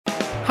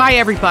Hi,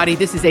 everybody.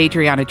 This is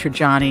Adriana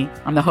Trajani.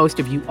 I'm the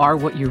host of You Are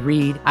What You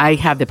Read. I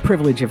have the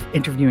privilege of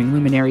interviewing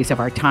luminaries of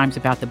our times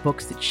about the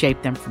books that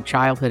shaped them from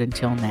childhood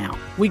until now.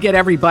 We get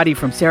everybody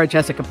from Sarah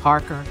Jessica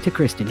Parker to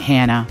Kristen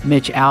Hanna,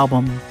 Mitch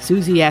Albom,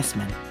 Susie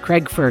Essman,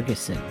 Craig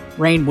Ferguson,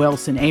 Rainn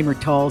Wilson, Amor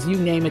Tolls, you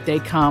name it, they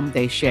come,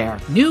 they share.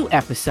 New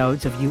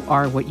episodes of You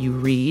Are What You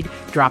Read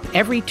drop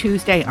every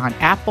Tuesday on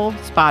Apple,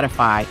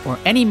 Spotify, or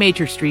any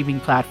major streaming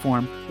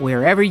platform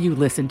wherever you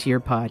listen to your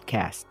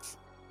podcasts.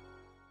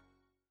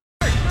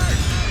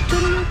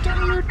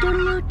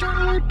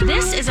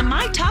 This is a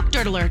My Talk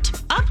Dirt Alert.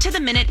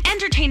 Up-to-the-minute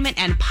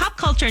entertainment and pop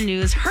culture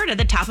news heard at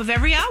the top of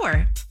every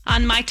hour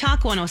on My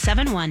Talk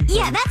 107.1.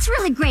 Yeah, that's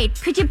really great.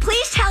 Could you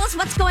please tell us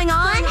what's going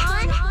on?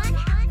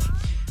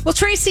 Well,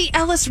 Tracee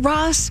Ellis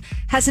Ross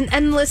has an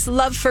endless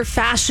love for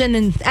fashion,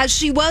 and as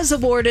she was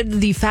awarded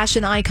the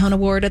Fashion Icon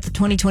Award at the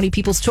 2020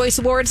 People's Choice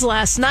Awards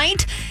last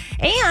night,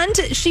 and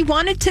she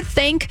wanted to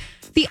thank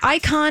the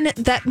icon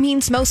that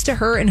means most to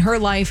her in her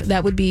life.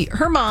 That would be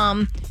her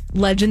mom,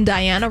 legend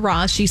Diana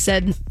Ross. She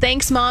said,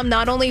 "Thanks, Mom,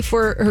 not only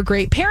for her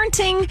great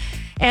parenting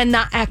and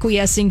not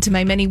acquiescing to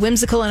my many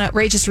whimsical and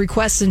outrageous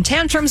requests and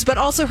tantrums, but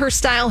also her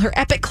style, her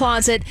epic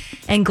closet,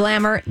 and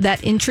glamour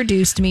that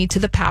introduced me to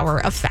the power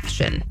of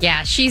fashion."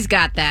 Yeah, she's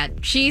got that.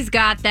 She's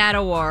got that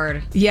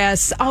award.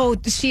 Yes. Oh,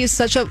 she is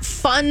such a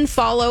fun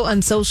follow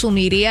on social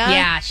media.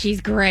 Yeah,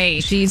 she's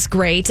great. She's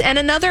great. And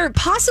another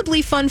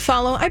possibly fun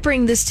follow, I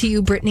bring this to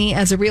you, Brittany,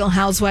 as a Real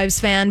Housewives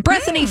fan.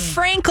 Bethany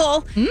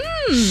Frankel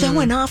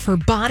showing off her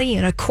body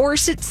in a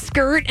corset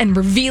skirt and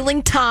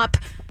revealing top.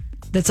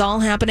 That's all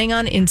happening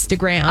on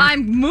Instagram.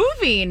 I'm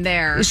moving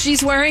there.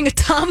 She's wearing a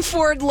Tom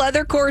Ford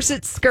leather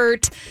corset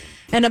skirt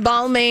and a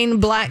Balmain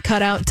black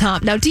cutout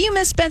top. Now, do you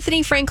miss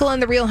Bethany Frankel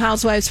on the Real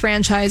Housewives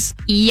franchise?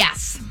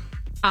 Yes.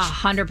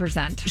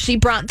 100%. She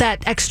brought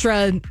that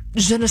extra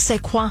je ne sais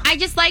quoi. I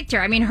just liked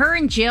her. I mean, her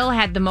and Jill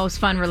had the most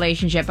fun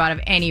relationship out of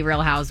any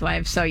Real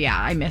Housewife. So, yeah,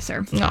 I miss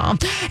her. Aw.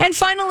 And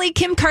finally,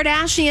 Kim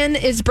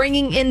Kardashian is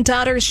bringing in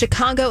daughters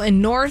Chicago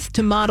and North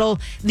to model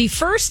the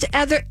first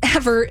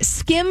ever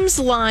Skims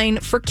line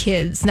for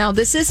kids. Now,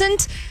 this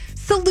isn't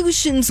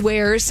solutions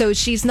wear, so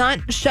she's not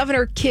shoving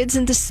her kids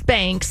into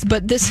Spanx,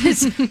 but this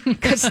is,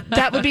 because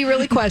that would be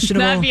really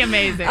questionable. That'd be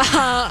amazing.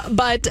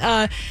 But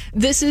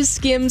this is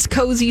Skims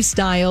Cozy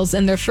Styles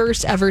and their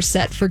first ever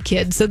set for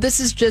kids. So this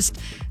is just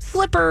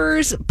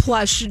slippers,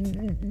 plush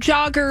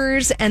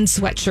joggers, and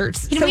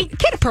sweatshirts.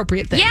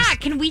 Kid-appropriate things. Yeah,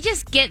 can we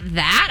just get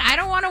that? I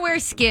don't want to wear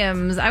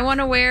Skims. I want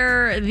to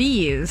wear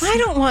these. I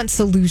don't want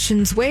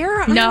solutions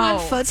wear. No. I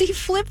want fuzzy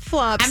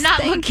flip-flops. I'm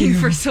not looking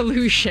for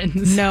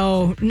solutions.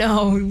 No,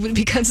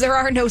 because there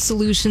are no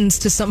solutions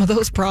to some of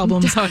those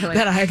problems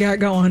that I got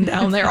going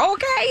down there.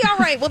 Okay, all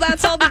right. Well,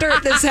 that's all the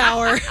dirt this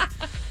hour.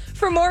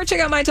 For more, check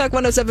out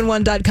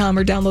mytalk1071.com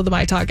or download the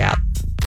MyTalk app.